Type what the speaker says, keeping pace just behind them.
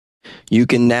You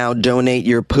can now donate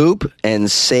your poop and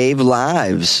save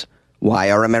lives. Why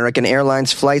are American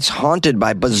Airlines flights haunted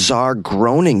by bizarre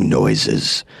groaning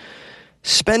noises?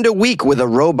 Spend a week with a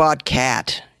robot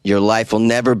cat. Your life will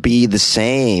never be the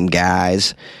same,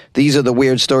 guys. These are the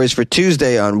weird stories for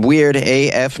Tuesday on Weird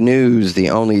AF News,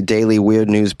 the only daily weird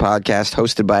news podcast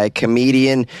hosted by a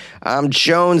comedian. I'm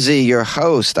Jonesy, your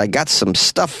host. I got some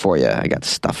stuff for you.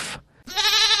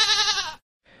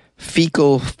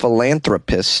 Fecal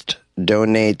philanthropist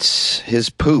donates his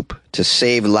poop to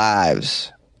save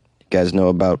lives. You guys know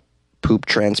about poop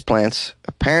transplants?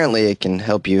 Apparently it can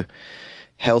help you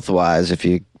health-wise if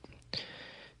you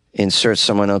insert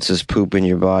someone else's poop in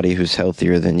your body who's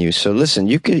healthier than you. So listen,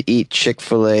 you could eat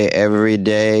Chick-fil-A every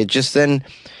day. Just then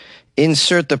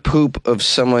insert the poop of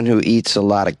someone who eats a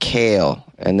lot of kale,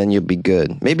 and then you'll be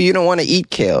good. Maybe you don't want to eat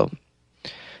kale.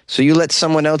 So you let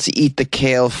someone else eat the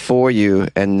kale for you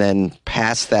and then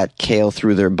pass that kale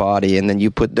through their body, and then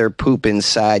you put their poop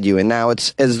inside you, and now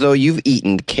it's as though you've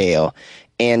eaten kale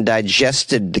and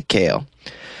digested the kale.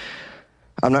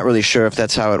 I'm not really sure if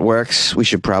that's how it works. We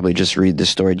should probably just read the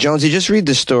story. Jonesy, just read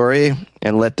the story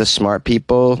and let the smart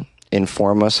people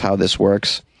inform us how this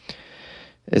works.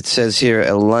 It says here,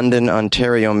 a London,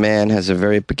 Ontario man has a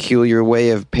very peculiar way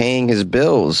of paying his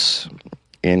bills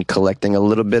and collecting a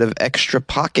little bit of extra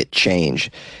pocket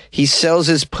change. He sells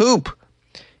his poop.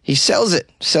 He sells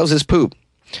his poop.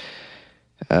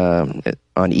 On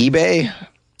eBay,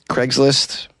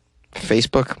 Craigslist,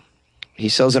 Facebook. He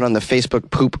sells it on the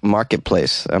Facebook poop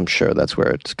marketplace. I'm sure that's where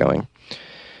it's going.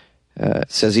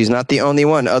 It says he's not the only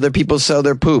one. Other people sell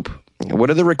their poop. What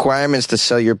are the requirements to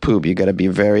sell your poop? You got to be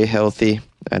very healthy,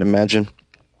 I'd imagine.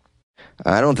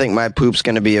 I don't think my poop's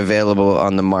going to be available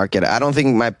on the market. I don't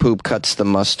think my poop cuts the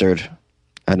mustard.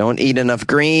 I don't eat enough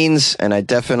greens, and I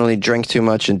definitely drink too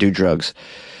much and do drugs.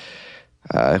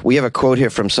 We have a quote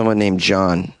here from someone named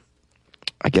John.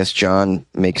 I guess John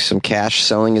makes some cash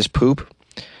selling his poop.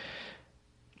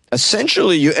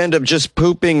 Essentially, you end up just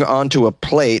pooping onto a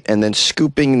plate and then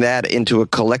scooping that into a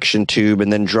collection tube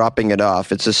and then dropping it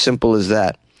off. It's as simple as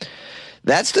that.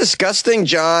 That's disgusting,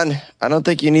 John. I don't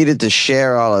think you needed to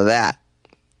share all of that.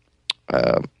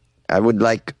 I would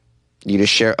like you to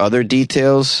share other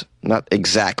details, not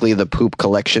exactly the poop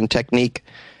collection technique.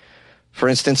 For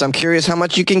instance, I'm curious how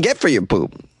much you can get for your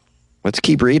poop. Let's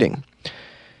keep reading.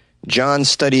 John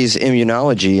studies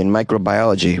immunology and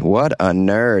microbiology. What a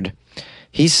nerd.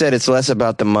 He said it's less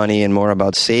about the money and more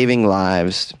about saving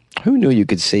lives. Who knew you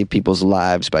could save people's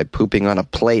lives by pooping on a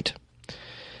plate?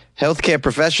 Healthcare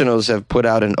professionals have put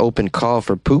out an open call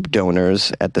for poop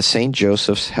donors at the St.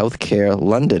 Joseph's Healthcare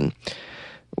London,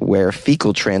 where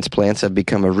fecal transplants have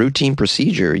become a routine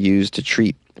procedure used to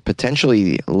treat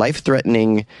potentially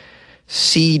life-threatening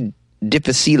C.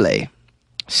 difficile.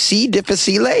 C.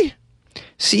 difficile?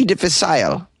 C.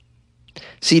 difficile.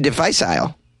 C.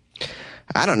 difficile.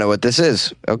 I don't know what this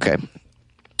is. Okay.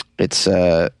 It's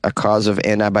a cause of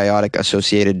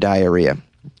antibiotic-associated diarrhea.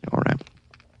 All right.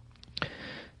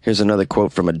 Here's another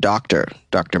quote from a doctor,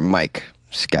 Dr. Mike.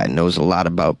 This guy knows a lot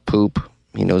about poop.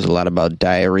 He knows a lot about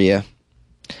diarrhea.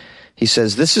 He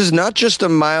says, this is not just a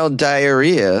mild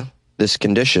diarrhea, this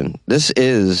condition. This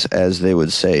is, as they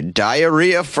would say,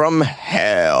 diarrhea from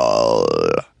hell.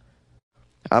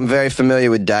 I'm very familiar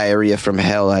with diarrhea from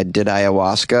hell. I did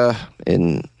ayahuasca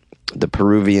in the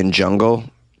Peruvian jungle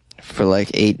for like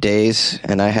 8 days,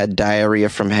 and I had diarrhea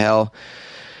from hell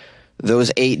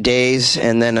those 8 days,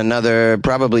 and then another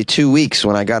probably 2 weeks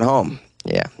when I got home.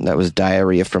 Yeah, that was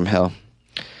diarrhea from hell.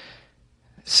 It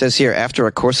says here, after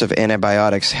a course of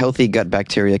antibiotics, healthy gut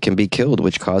bacteria can be killed,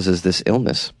 which causes this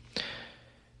illness.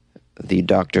 The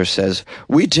doctor says,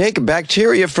 we take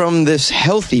bacteria from this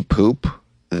healthy poop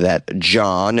that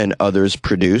John and others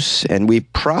produce, and we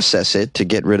process it to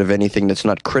get rid of anything that's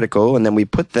not critical, and then we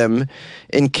put them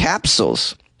in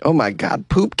capsules. Oh my God,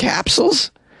 poop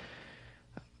capsules?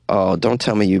 Oh, don't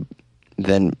tell me you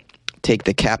then take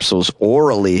the capsules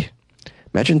orally.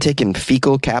 Imagine taking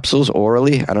fecal capsules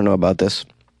orally. I don't know about this.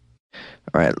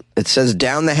 All right, it says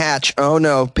down the hatch. Oh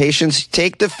no, patients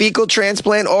take the fecal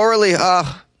transplant orally.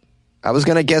 I was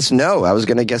going to guess no. I was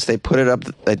going to guess they put it up,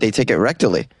 that they take it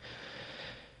rectally.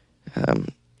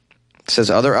 It says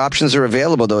other options are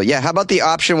available, though. Yeah, how about the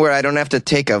option where I don't have to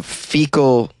take a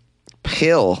fecal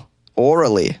pill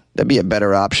orally? That'd be a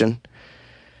better option.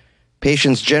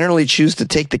 Patients generally choose to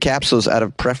take the capsules out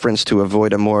of preference to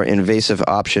avoid a more invasive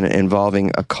option involving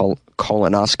a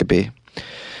colonoscopy.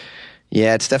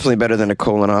 Yeah, it's definitely better than a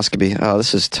colonoscopy. Oh,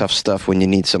 this is tough stuff when you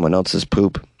need someone else's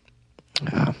poop.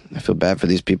 I feel bad for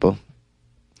these people.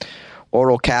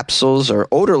 Oral capsules are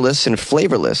odorless and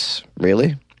flavorless.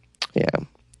 Really? Yeah,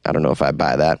 I don't don't know if I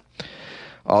buy that.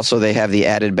 Also, they have the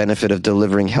added benefit of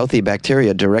delivering healthy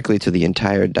bacteria directly to the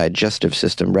entire digestive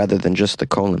system rather than just the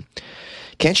colon.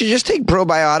 Can't you just take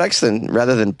probiotics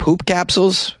rather than poop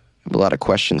capsules? I have a lot of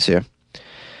questions here.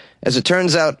 As it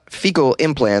turns out, fecal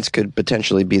implants could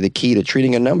potentially be the key to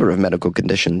treating a number of medical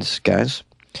conditions, guys.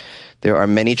 There are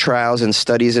many trials and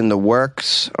studies in the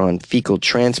works on fecal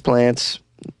transplants,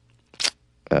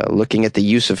 looking at the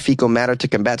use of fecal matter to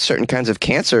combat certain kinds of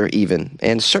cancer even,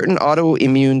 and certain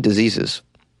autoimmune diseases.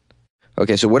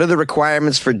 Okay, so what are the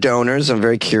requirements for donors? I'm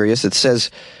very curious. It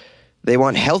says they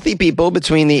want healthy people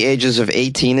between the ages of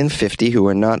 18 and 50 who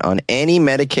are not on any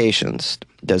medications.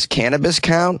 Does cannabis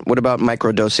count? What about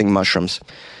microdosing mushrooms?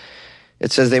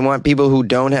 It says they want people who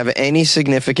don't have any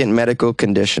significant medical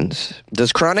conditions.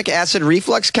 Does chronic acid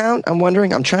reflux count? I'm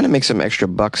wondering. I'm trying to make some extra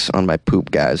bucks on my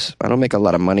poop, guys. I don't make a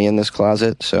lot of money in this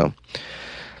closet, so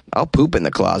I'll poop in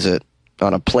the closet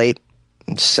on a plate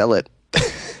and sell it.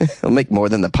 I'll make more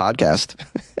than the podcast.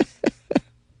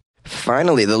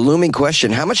 Finally, the looming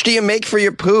question, how much do you make for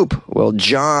your poop? Well,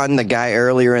 John, the guy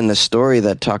earlier in the story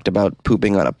that talked about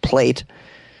pooping on a plate,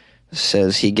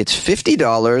 says he gets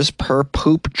 $50 per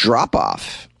poop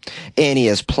drop-off. And he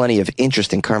has plenty of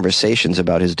interesting conversations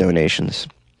about his donations.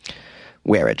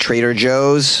 Where at Trader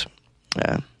Joe's?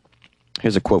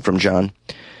 Here's a quote from John.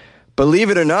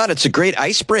 Believe it or not, it's a great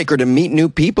icebreaker to meet new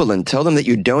people and tell them that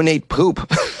you donate poop.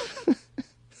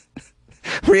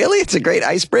 Really? It's a great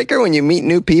icebreaker when you meet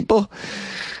new people?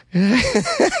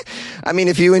 I mean,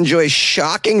 if you enjoy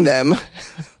shocking them,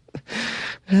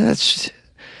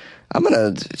 I'm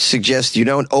going to suggest you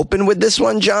don't open with this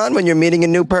one, John, when you're meeting a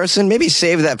new person. Maybe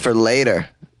save that for later.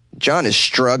 John is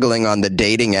struggling on the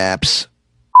dating apps.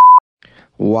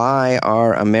 Why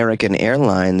are American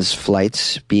Airlines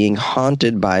flights being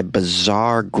haunted by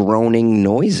bizarre groaning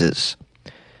noises?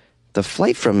 The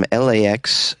flight from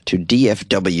LAX to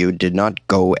DFW did not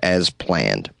go as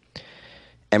planned.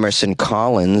 Emerson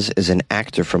Collins is an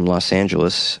actor from Los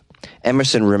Angeles.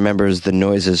 Emerson remembers the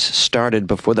noises started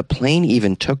before the plane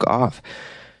even took off.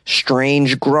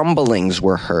 Strange grumblings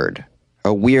were heard.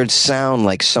 A weird sound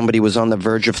like somebody was on the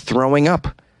verge of throwing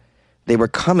up. They were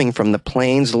coming from the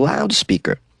plane's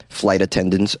loudspeaker. Flight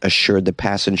attendants assured the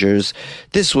passengers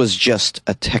this was just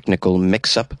a technical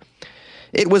mix-up.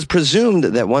 It was presumed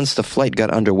that once the flight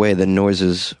got underway, the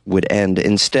noises would end.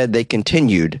 Instead, they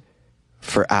continued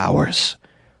for hours.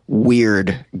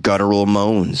 Weird guttural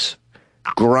moans.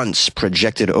 Grunts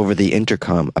projected over the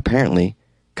intercom, apparently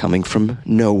coming from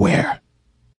nowhere.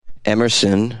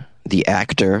 Emerson, the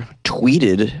actor,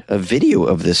 tweeted a video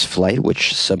of this flight,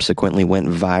 which subsequently went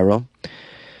viral.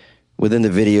 Within the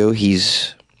video,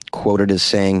 he's quoted as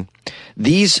saying,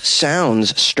 "These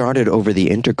sounds started over the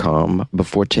intercom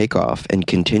before takeoff and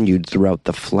continued throughout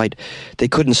the flight. They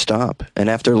couldn't stop, and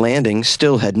after landing,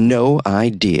 still had no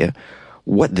idea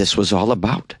what this was all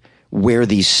about, where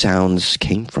these sounds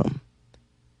came from."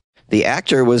 The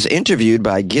actor was interviewed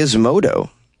by Gizmodo,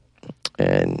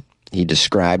 and he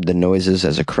described the noises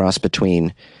as a cross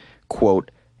between,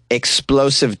 quote,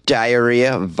 explosive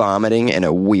diarrhea, vomiting, and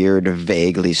a weird,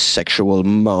 vaguely sexual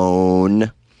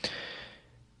moan.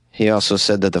 He also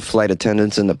said that the flight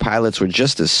attendants and the pilots were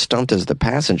just as stumped as the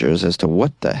passengers as to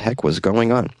what the heck was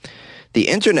going on. The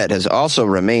internet has also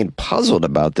remained puzzled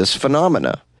about this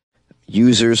phenomena.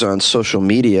 Users on social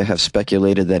media have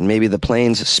speculated that maybe the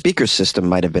plane's speaker system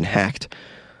might have been hacked,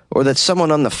 or that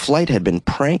someone on the flight had been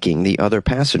pranking the other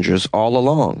passengers all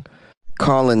along.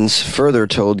 Collins further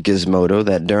told Gizmodo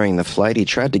that during the flight he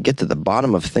tried to get to the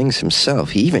bottom of things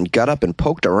himself. He even got up and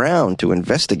poked around to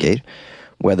investigate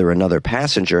whether another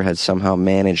passenger had somehow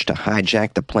managed to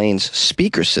hijack the plane's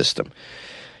speaker system.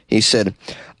 He said,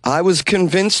 "I was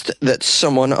convinced that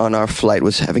someone on our flight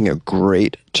was having a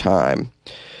great time.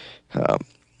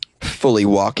 Fully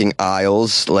walking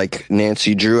aisles like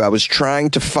Nancy Drew. I was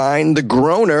trying to find the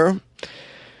groaner.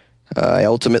 I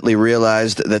ultimately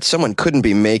realized that someone couldn't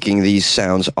be making these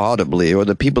sounds audibly, or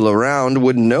the people around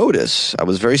would notice. I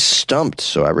was very stumped,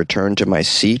 so I returned to my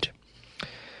seat.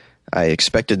 I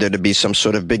expected there to be some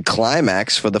sort of big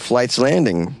climax for the flight's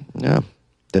landing. Yeah,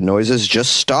 the noises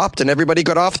just stopped and everybody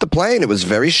got off the plane. It was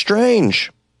very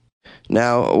strange."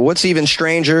 Now, what's even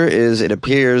stranger is it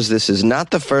appears this is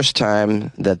not the first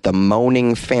time that the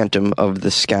moaning phantom of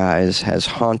the skies has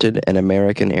haunted an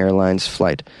American Airlines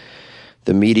flight.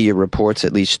 The media reports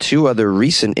at least 2 other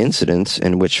recent incidents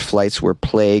in which flights were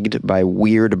plagued by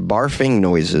weird barfing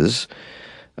noises.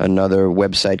 Another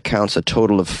website counts a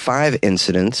total of 5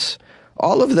 incidents,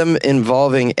 all of them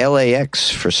involving LAX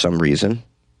for some reason.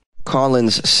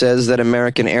 Collins says that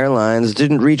American Airlines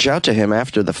didn't reach out to him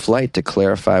after the flight to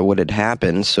clarify what had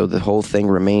happened, so the whole thing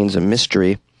remains a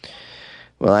mystery.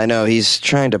 Well, I know he's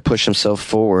trying to push himself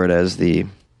forward as the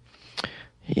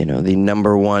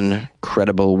number one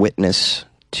credible witness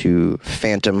to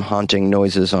phantom haunting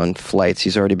noises on flights.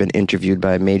 He's already been interviewed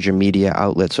by major media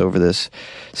outlets over this.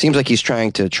 Seems like he's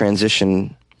trying to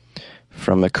transition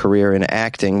from a career in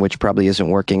acting, which probably isn't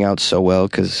working out so well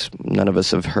because none of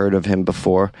us have heard of him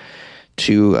before,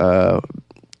 to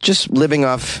just living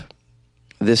off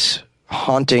this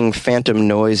haunting phantom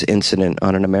noise incident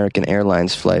on an American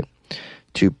Airlines flight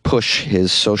to push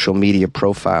his social media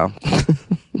profile.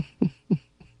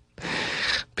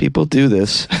 People do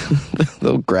this.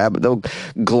 They'll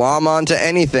glom onto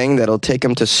anything that'll take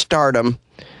them to stardom.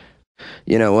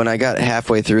 You know, when I got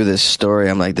halfway through this story,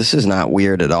 I'm like, this is not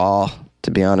weird at all,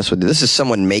 to be honest with you. This is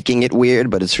someone making it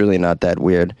weird, but it's really not that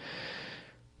weird.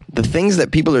 The things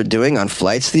that people are doing on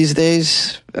flights these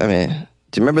days, I mean,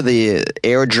 do you remember the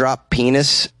airdrop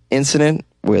penis incident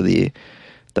where the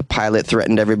pilot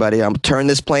threatened everybody, I'll turn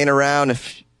this plane around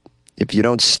if you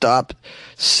don't stop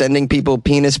sending people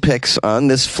penis pics on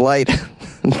this flight?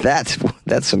 That's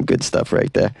some good stuff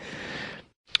right there.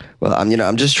 Well,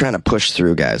 I'm just trying to push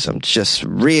through, guys. I'm just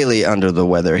really under the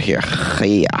weather here.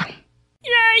 Yeah.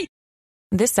 Yay!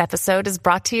 This episode is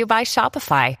brought to you by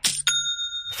Shopify.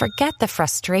 Forget the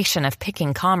frustration of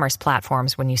picking commerce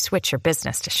platforms when you switch your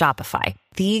business to Shopify,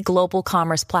 the global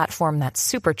commerce platform that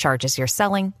supercharges your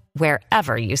selling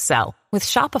wherever you sell. With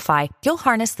Shopify, you'll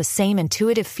harness the same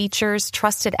intuitive features,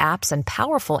 trusted apps, and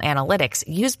powerful analytics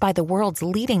used by the world's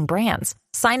leading brands.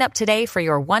 Sign up today for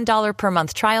your $1 per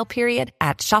month trial period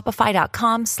at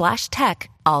shopify.com/tech,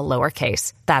 all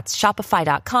lowercase. That's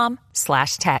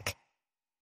shopify.com/tech.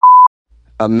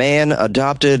 A man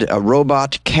adopted a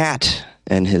robot cat,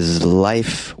 and his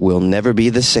life will never be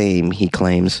the same, he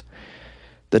claims.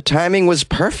 The timing was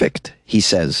perfect, he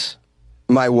says.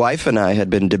 My wife and I had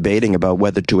been debating about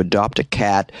whether to adopt a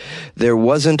cat. There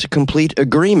wasn't complete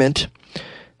agreement.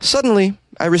 Suddenly,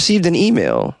 I received an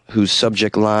email whose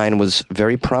subject line was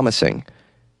very promising.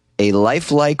 A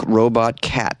lifelike robot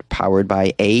cat powered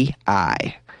by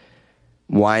AI.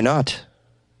 Why not?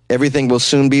 Everything will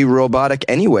soon be robotic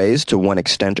anyways, to one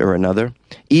extent or another.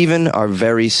 Even our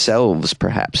very selves,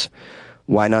 perhaps.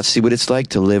 Why not see what it's like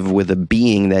to live with a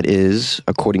being that is,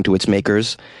 according to its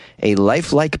makers, a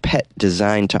lifelike pet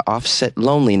designed to offset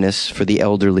loneliness for the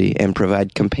elderly and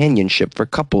provide companionship for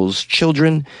couples,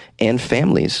 children, and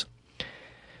families.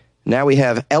 Now we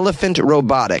have Elephant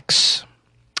Robotics.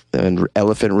 And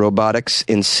Elephant Robotics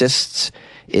insists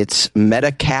its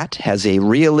Meta Cat has a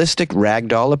realistic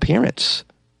ragdoll appearance.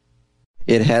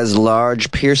 It has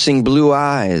large, piercing blue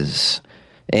eyes,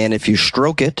 and if you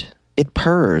stroke it, it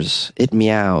purrs, it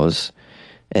meows,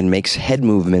 and makes head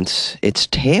movements. Its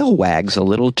tail wags a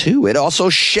little, too. It also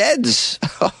sheds.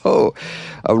 Oh,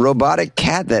 a robotic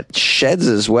cat that sheds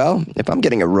as well. If I'm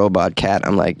getting a robot cat,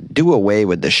 I'm like, do away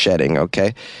with the shedding,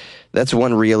 okay? That's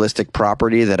one realistic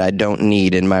property that I don't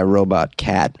need in my robot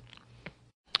cat.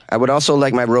 I would also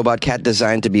like my robot cat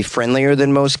designed to be friendlier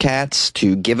than most cats,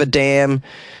 to give a damn,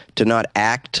 to not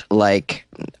act like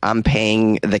I'm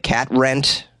paying the cat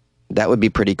rent. That would be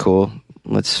pretty cool.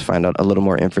 Let's find out a little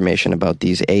more information about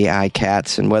these AI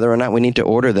cats and whether or not we need to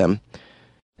order them.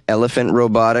 Elephant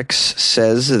Robotics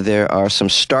says there are some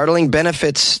startling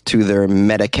benefits to their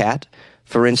MetaCat.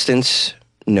 For instance,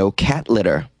 no cat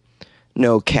litter,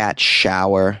 no cat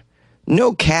shower,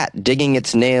 no cat digging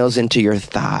its nails into your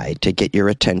thigh to get your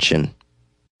attention.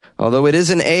 Although it is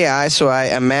an AI, so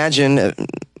I imagine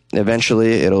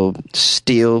eventually it'll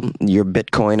steal your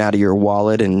Bitcoin out of your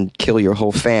wallet and kill your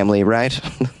whole family, right?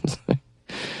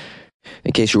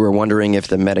 In case you were wondering if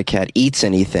the MetaCat eats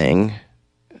anything,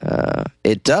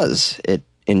 it does. It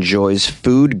enjoys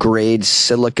food-grade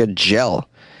silica gel.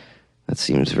 That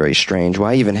seems very strange.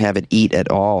 Why even have it eat at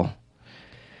all?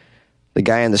 The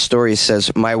guy in the story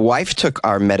says, my wife took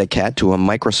our MetaCat to a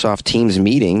Microsoft Teams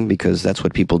meeting because that's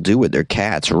what people do with their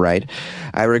cats, right?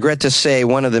 I regret to say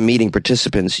one of the meeting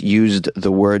participants used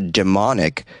the word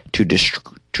demonic to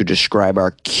describe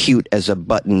our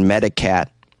cute-as-a-button MetaCat.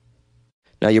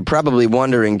 Now, you're probably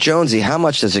wondering, Jonesy, how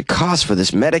much does it cost for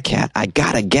this MetaCat? I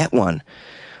gotta get one.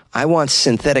 I want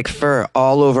synthetic fur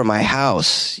all over my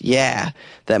house. Yeah,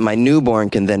 that my newborn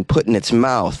can then put in its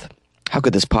mouth. How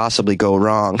could this possibly go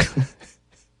wrong?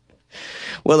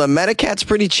 Well, a MetaCat's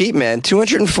pretty cheap, man.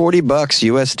 $240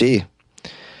 USD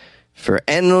for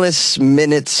endless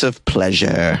minutes of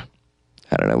pleasure.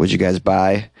 I don't know. Would you guys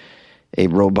buy a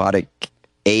robotic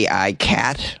AI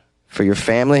cat for your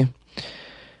family?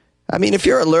 I mean, if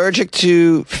you're allergic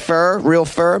to fur, real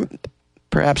fur,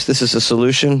 perhaps this is a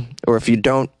solution. Or if you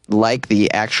don't like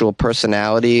the actual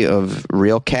personality of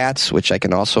real cats, which I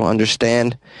can also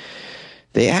understand,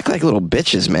 they act like little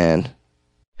bitches, man.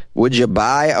 Would you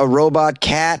buy a robot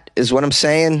cat, is what I'm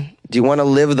saying? Do you want to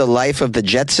live the life of the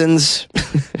Jetsons?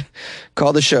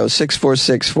 Call the show,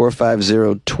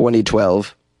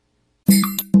 646-450-2012.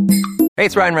 Hey,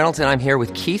 it's Ryan Reynolds, and I'm here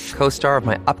with Keith, co-star of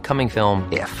my upcoming film,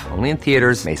 If, only in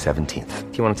theaters May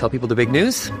 17th. Do you want to tell people the big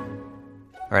news?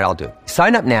 All right, I'll do it.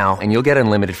 Sign up now and you'll get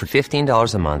unlimited for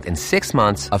 $15 a month and 6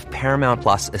 months of Paramount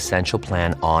Plus Essential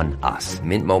Plan on us.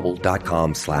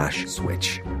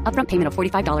 MintMobile.com/switch. Upfront payment of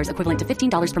 $45 equivalent to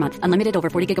 $15 per month. Unlimited over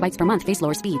 40 gigabytes per month. Face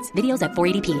lower speeds. Videos at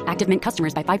 480p. Active Mint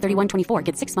customers by 531.24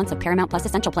 get 6 months of Paramount Plus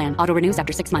Essential Plan. Auto renews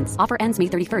after 6 months. Offer ends May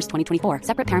 31st, 2024.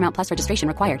 Separate Paramount Plus registration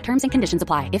required. Terms and conditions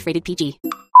apply if rated PG.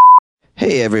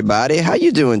 Hey everybody, how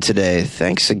you doing today?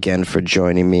 Thanks again for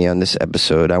joining me on this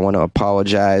episode. I want to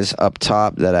apologize up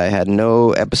top that I had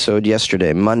no episode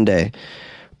yesterday, Monday,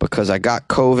 because I got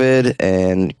COVID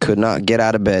and could not get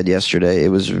out of bed yesterday. It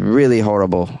was really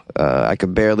horrible. I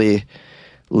could barely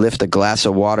lift a glass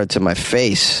of water to my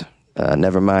face.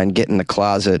 Never mind get in the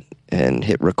closet and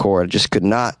hit record. Just could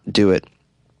not do it.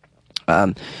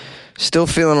 Still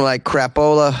feeling like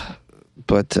crapola,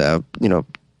 but,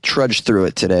 trudged through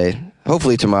it today.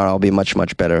 Hopefully tomorrow I'll be much,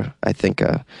 much better. I think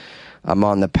I'm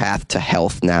on the path to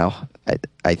health now,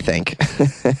 I think.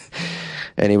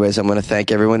 Anyways, I'm going to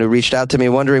thank everyone who reached out to me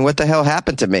wondering what the hell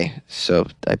happened to me. So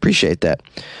I appreciate that.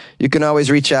 You can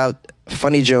always reach out,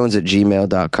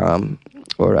 funnyjones@gmail.com,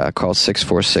 or call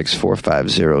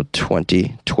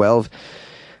 646-450-2012.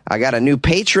 I got a new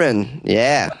patron.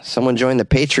 Yeah, someone joined the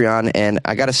Patreon, and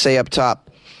I got to say up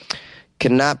top,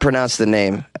 cannot pronounce the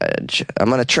name. I'm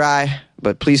going to try,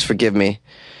 but please forgive me.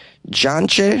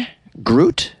 Janche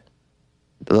Groot?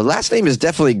 The last name is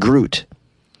definitely Groot.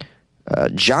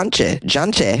 Janche.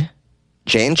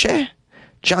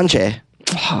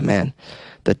 Oh, man.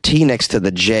 The T next to the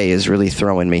J is really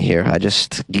throwing me here.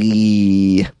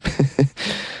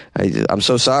 I'm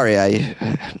so sorry. I'm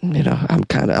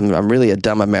really a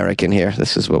dumb American here.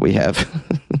 This is what we have.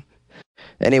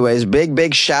 Anyways,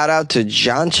 big shout out to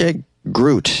Janche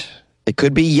Groot. It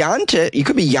could be Yante. You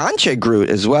could be Janche Groot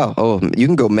as well. Oh, you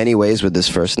can go many ways with this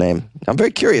first name. I'm very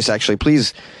curious, actually.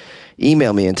 Please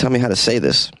email me and tell me how to say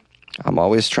this. I'm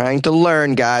always trying to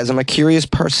learn, guys. I'm a curious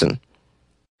person.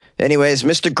 Anyways,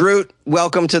 Mr. Groot,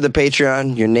 welcome to the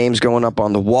Patreon. Your name's going up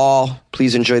on the wall.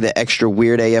 Please enjoy the extra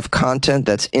Weird AF content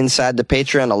that's inside the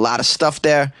Patreon. A lot of stuff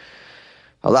there.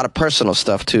 A lot of personal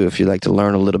stuff, too, if you'd like to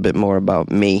learn a little bit more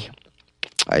about me.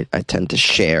 I tend to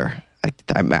share.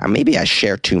 Maybe I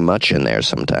share too much in there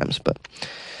sometimes, but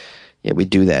yeah, we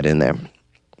do that in there.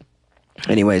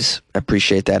 Anyways, I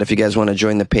appreciate that. If you guys want to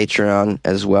join the Patreon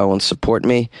as well and support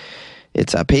me,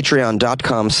 it's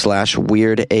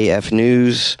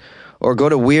patreon.com/weirdafnews, or go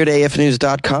to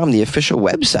weirdafnews.com, the official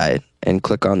website, and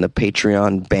click on the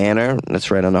Patreon banner.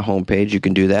 That's right on the homepage. You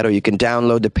can do that, or you can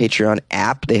download the Patreon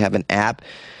app. They have an app,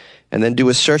 and then do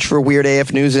a search for Weird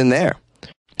AF News in there.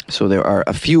 So there are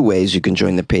a few ways you can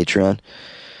join the Patreon.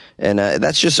 And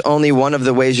that's just only one of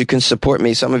the ways you can support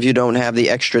me. Some of you don't have the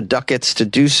extra ducats to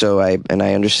do so, and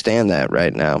I understand that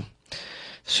right now.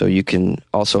 So you can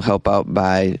also help out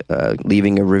by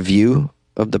leaving a review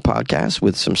of the podcast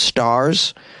with some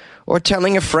stars, or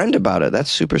telling a friend about it.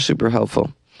 That's super, super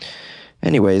helpful.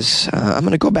 Anyways, I'm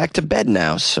going to go back to bed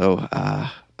now. So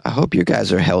I hope you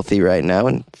guys are healthy right now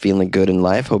and feeling good in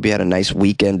life. Hope you had a nice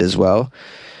weekend as well.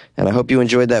 And I hope you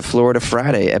enjoyed that Florida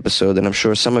Friday episode that I'm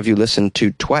sure some of you listened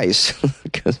to twice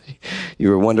because you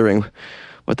were wondering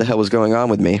what the hell was going on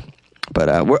with me. But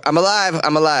I'm alive,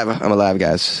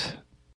 guys.